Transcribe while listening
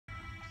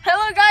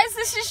guys,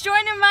 this is Joy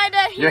and my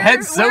dad here. Your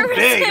head's so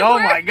big. Oh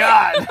my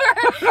God.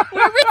 We're with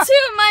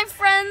two of my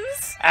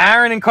friends.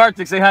 Aaron and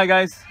Kartik. Say hi,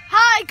 guys.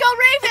 Hi,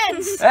 go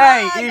Ravens.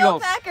 Hey, Go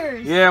Eagles.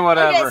 Packers. Yeah,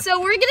 whatever. Okay, so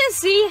we're gonna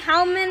see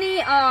how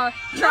many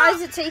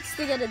tries it takes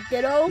to get a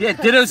Ditto. Yeah,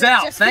 Ditto's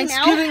out. Just came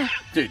Thanksgiving,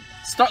 dude.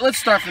 Let's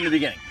start from the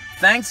beginning.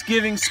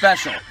 Thanksgiving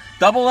special,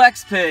 double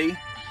XP,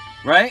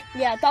 right?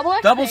 Yeah, double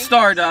XP. Double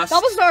Stardust.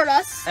 Double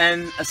Stardust.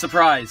 And a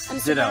surprise,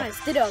 Ditto.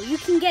 Ditto. You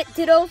can get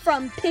Ditto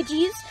from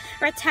Pidgeys,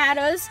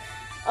 Rattatas,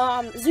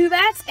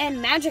 Zubats,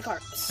 and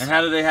Magikarps. And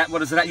how do they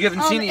what is it? You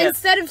haven't seen it yet.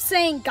 Instead of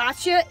saying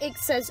gotcha, it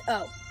says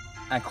oh.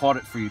 I caught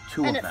it for you,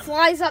 two of them. And it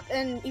flies up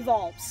and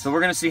evolves. So we're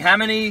going to see how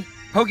many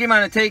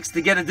Pokemon it takes to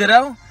get a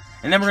Ditto.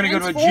 And then we're going to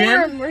go to a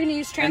gym We're going to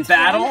use and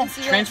battle.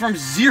 Transform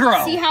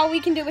 0. See how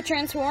we can do a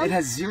transform? It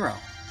has 0.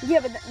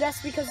 Yeah, but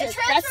that's because it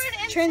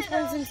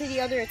transforms into the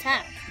other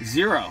attack.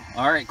 0.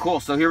 All right, cool.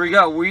 So here we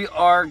go. We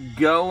are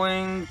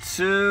going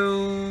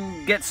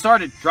to get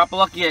started. Drop a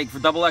lucky egg for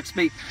double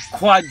XP.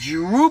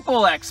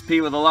 Quadruple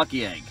XP with a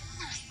lucky egg.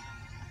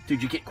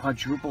 Dude, you get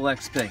quadruple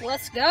XP.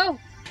 Let's go.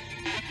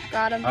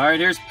 Got him. All right,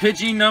 here's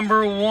Pidgey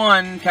number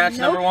 1. Catch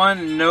number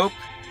 1. Nope.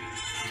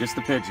 Just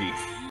the Pidgey.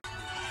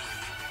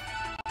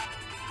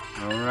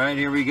 All right,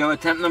 here we go.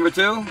 Attempt number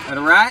 2 at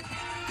a rat.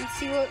 Let's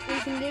see what we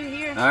can do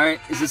here. All right,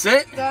 is this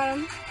it? Got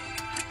him.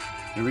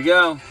 Here we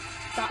go.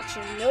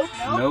 Gotcha. Nope.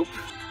 Nope.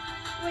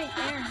 Wait,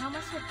 Aaron, how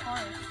much did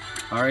cars?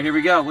 All right, here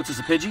we go. What's this,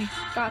 a Pidgey?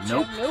 Gotcha.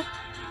 Nope. Nope.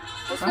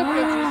 What's no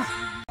Pidgeys?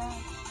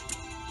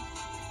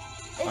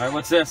 All right,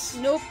 what's this?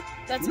 Nope.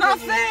 That's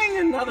nothing. Pidgey.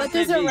 Another But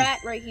there's Pidgey. a rat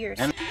right here.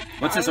 And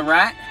what's this, a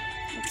rat?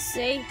 Let's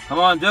see. Come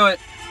on, do it.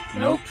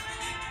 Nope.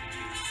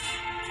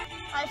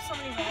 I have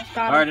so many rats.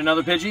 All right,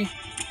 another Pidgey.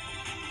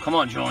 Come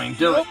on, Julian,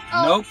 do it.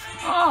 Oh. Nope.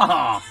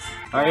 Oh.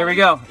 All right, here we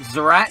go. This is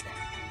a rat.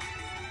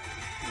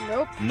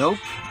 Nope. Nope.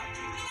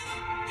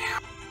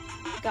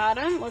 Got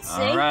him. Let's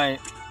see. All right.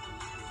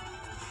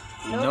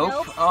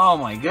 Nope. Oh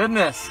my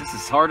goodness, this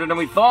is harder than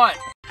we thought.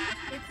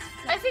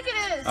 I think it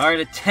is. All right,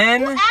 a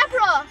 10.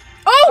 Abra.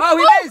 Oh,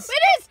 it is.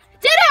 It is.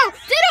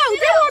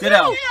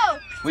 Ditto.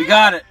 We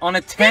got it on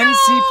a 10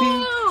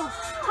 CP.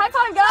 High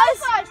five,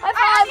 guys. High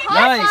five.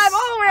 Nice. High five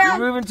all around.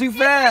 You're moving too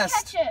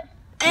fast.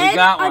 And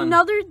got one.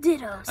 another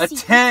Ditto. A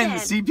 10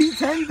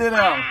 CP10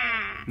 Ditto.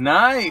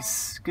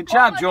 Nice. Good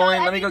job,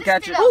 Julian. Let me go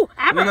catch it. Oh,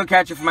 Let me go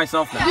catch it for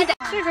myself now.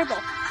 Dribble.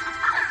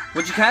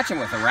 What'd you catch him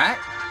with? A rat?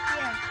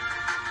 Yeah.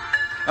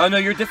 Oh no,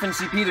 you're different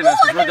CP than us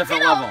because we're a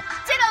different level.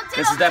 Ditto.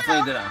 This is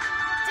definitely a Ditto.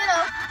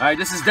 Ditto. All right,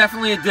 this is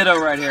definitely a Ditto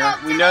right here.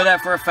 We know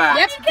that for a fact.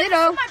 Yep,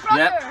 Ditto.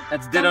 Yep,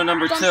 that's Ditto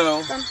number 2.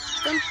 You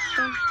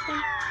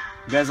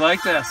guys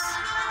like this?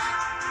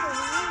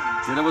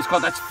 Ditto was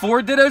called. That's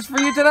 4 Dittos for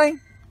you today?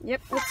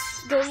 Yep,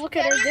 let's go look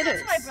at our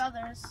Dittos. That's my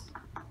brother's.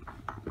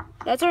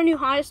 That's our new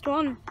highest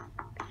one.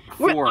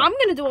 4. I'm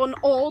gonna do an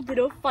all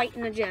Ditto fight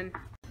in the gym.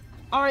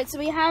 All right, so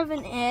we have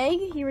an egg.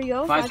 Here we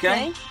go.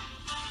 5K?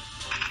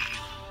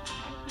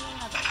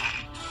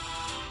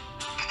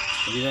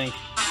 What do you think?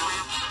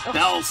 Oh.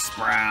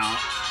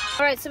 Bellsprout.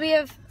 All right, so we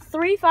have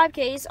 3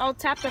 5Ks. I'll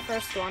tap the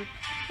first one,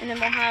 and then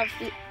we'll have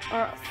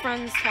our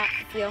friends tap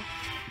the field.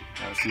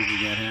 Let's see what we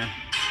get here.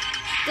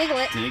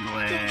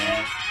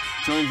 Diglett.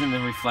 Julian's in the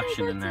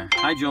reflection in there.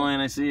 Hi, Julian.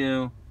 I see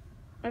you.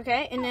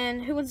 Okay, and then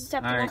who wants to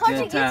tap the All right, next good.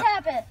 one? Kartik, you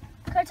tap it.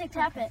 Kartik,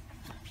 tap it.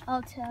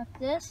 I'll tap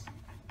this.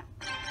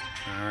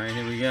 All right,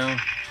 here we go.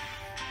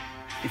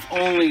 If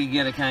only you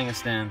get a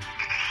Kangaskhan.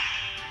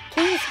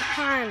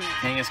 Kangaskhan.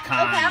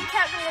 Kangaskhan. Okay, I'm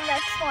tapping the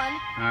next one.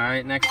 All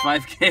right, next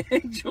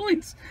 5K.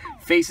 Julian's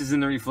face is in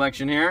the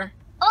reflection here.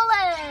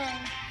 Ole!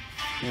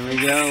 Here we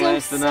go, So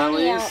last but not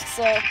sunny least.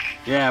 out, so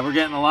Yeah, we're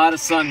getting a lot of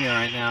sun here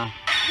right now.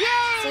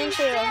 Yay!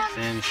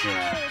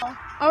 Sandshore.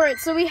 Alright,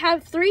 so we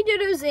have 3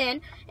 Dittos in,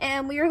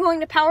 and we are going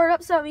to power it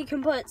up so we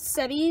can put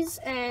Sebby's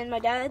and my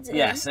dad's in.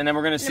 Yes, and then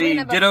we're going to And then see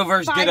we're gonna have Ditto a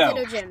versus 5 Ditto.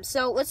 Ditto gym.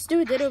 So let's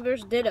do Ditto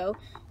versus Ditto,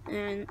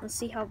 and let's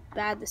see how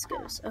bad this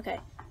goes. Okay.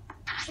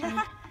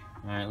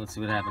 Alright, let's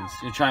see what happens.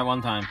 You try it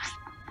one time.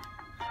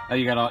 Oh,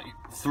 you got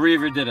 3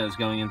 of your Dittos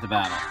going into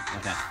battle.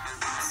 Okay.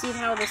 Let's see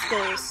how this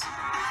goes.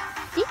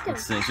 Ditto.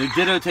 Let's see. So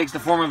Ditto takes the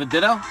form of a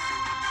Ditto?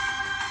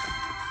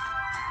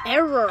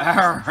 Error.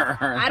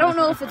 I don't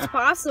know if it's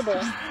possible.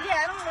 Yeah,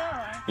 I don't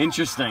know.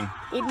 Interesting.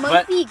 It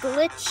might be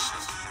glitched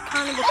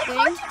kind of a thing.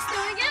 Kartik's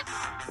doing it.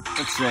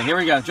 Let's see. Here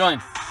we go. Join.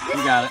 You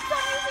got it.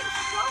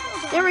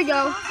 There we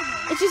go.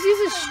 It just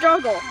uses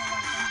struggle.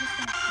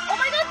 Oh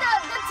my god,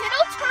 the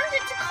Ditto turned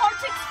into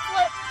Kartik's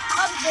flip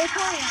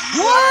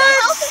Vaporeon.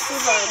 What?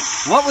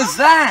 What was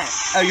that?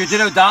 Oh, your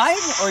Ditto died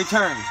or he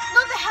turned?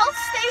 No, the health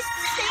stays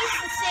the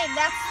same.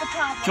 That's the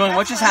problem. Join,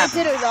 what just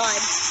happened? Ditto died.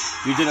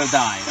 Your Ditto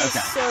died. It's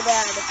Okay. so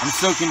bad. I'm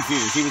so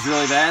confused. He was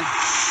really bad?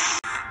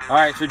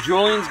 Alright, so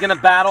Julian's going to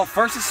battle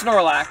first a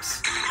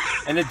Snorlax,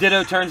 and the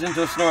Ditto turns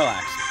into a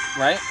Snorlax,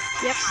 right?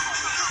 Yep.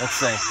 Let's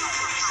see.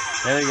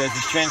 There he goes.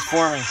 He's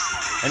transforming.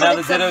 And But now the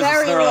it's a Ditto's a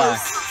very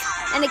Snorlax.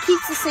 low- And it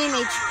keeps the same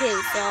HP,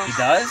 so... He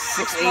does?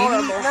 680?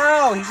 horrible.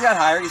 No, he's got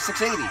higher. He's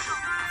 680.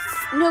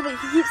 No, but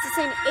he keeps the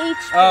same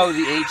HP. Oh,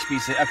 the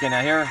HP. Okay,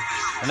 now here.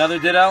 Another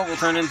Ditto will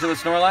turn into a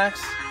Snorlax.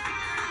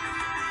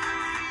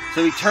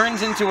 So he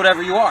turns into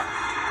whatever you are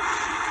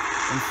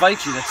and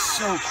fights you. That's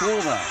so cool,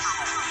 though.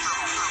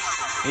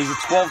 He's a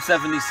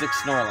 1276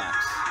 Snorlax.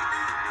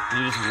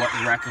 And you're just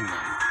wrecking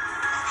them.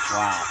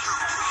 Wow.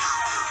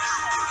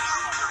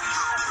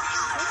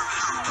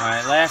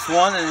 Alright, last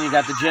one, and then you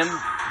got the gym.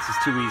 This is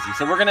too easy.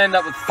 So we're going to end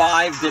up with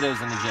 5 Dittos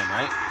in the gym,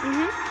 right?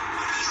 Mm-hmm.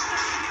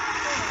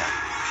 Okay.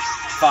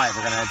 5.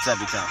 We're going to add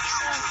Sebi to.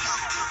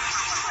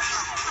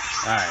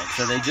 Alright,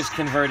 so they just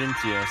convert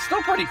into you.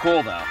 Still pretty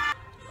cool, though.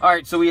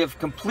 Alright, so we have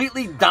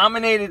completely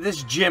dominated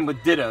this gym with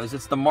Dittos.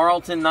 It's the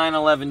Marlton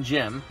 911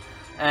 gym.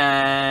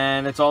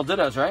 And it's all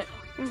Dittos, right?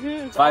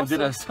 Mm-hmm. 5 awesome.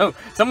 Dittos. So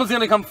someone's going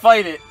to come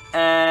fight it,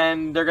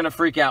 and they're going to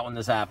freak out when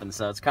this happens.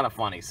 So it's kind of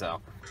funny, so.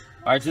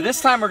 Alright, so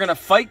this time we're going to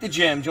fight the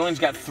gym. Julian's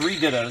got 3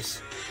 Dittos.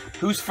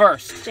 Who's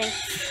first?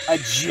 Jinx. A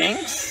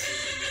Jinx?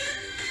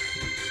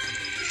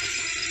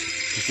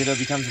 The Ditto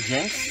becomes a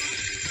Jinx?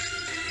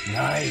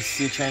 Nice.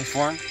 See it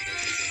transform? No.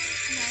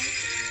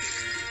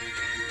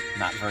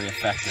 Not very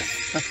effective.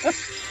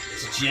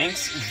 It's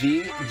Jinx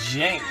v.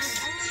 Jinx.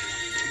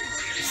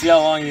 See how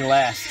long he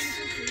lasts.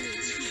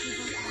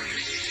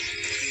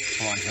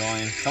 Come on,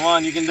 Julian. Come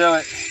on, you can do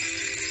it.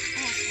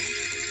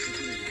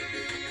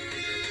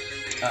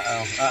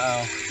 Uh-oh,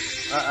 uh-oh,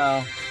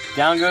 uh-oh.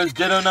 Down goes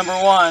Ditto number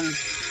 1. And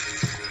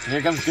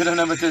here comes Ditto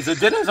number 2. So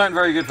Dittos aren't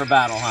very good for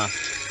battle, huh?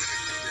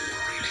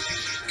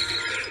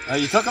 Oh,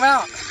 you took them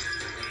out.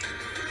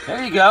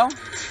 There you go.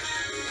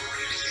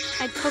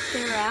 I took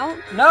her out?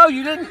 No,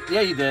 you didn't.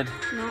 Yeah, you did.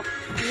 No.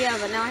 Yeah,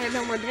 but now I have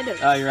no more Dittos.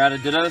 Oh, you're out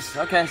of Dittos?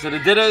 Okay, so the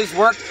Dittos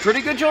work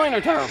pretty good, Julian, or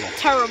terrible?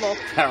 Terrible.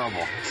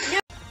 Terrible.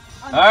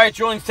 All right,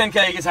 Julian's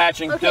 10K is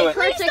hatching. Okay, Do it.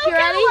 Kartik, you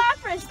ready?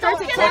 Don't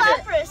get Click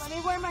it. Lapras. Let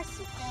me wear my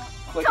seatbelt.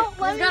 Click Don't it.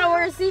 let You me gotta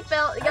wear a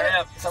seatbelt. You Hurry gotta.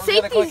 up. Someone's gonna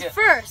Safety's click it.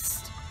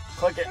 first.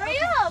 Click it. Hurry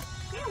up.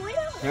 Yeah, wait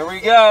up. Here we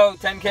go.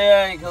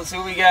 10K. Let's see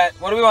what we get.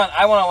 What do we want?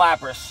 I want a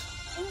Lapras.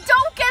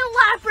 Don't get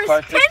Lapras.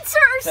 Kartik, Pinsir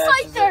or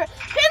passes Scyther.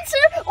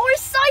 Pinsir or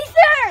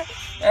Scyther.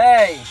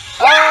 Hey. Yes!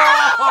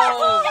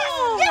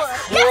 Oh!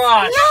 Yes!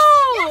 Crush.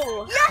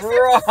 No! Yes,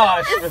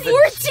 Crush. with the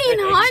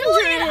 1400.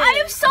 Julian, I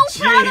am so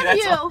Gee, proud of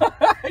that's you. all right,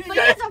 But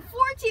guys. it's a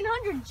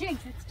 1400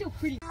 Jinx. It's still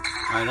pretty. All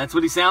right, that's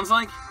what he sounds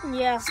like?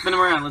 Yeah. Spin him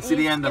around. Let's see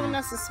the He's end of giving him.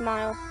 us a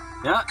smile.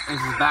 Yeah,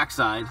 there's his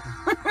backside.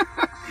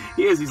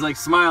 He is. He's like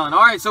smiling.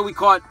 All right, so we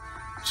caught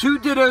 2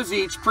 Dittos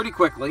each pretty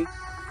quickly.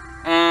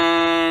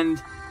 And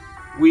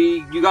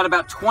you got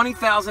about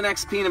 20,000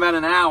 XP in about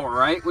an hour,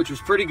 right? Which was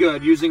pretty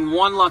good, using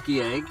 1 lucky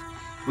egg.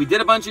 We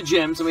did a bunch of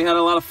gyms, and we had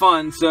a lot of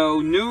fun.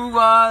 So, new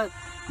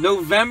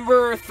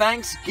November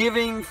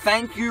Thanksgiving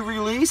thank you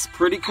release.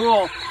 Pretty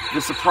cool.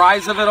 The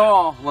surprise of it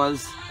all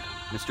was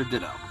Mr.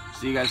 Ditto.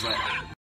 See you guys later.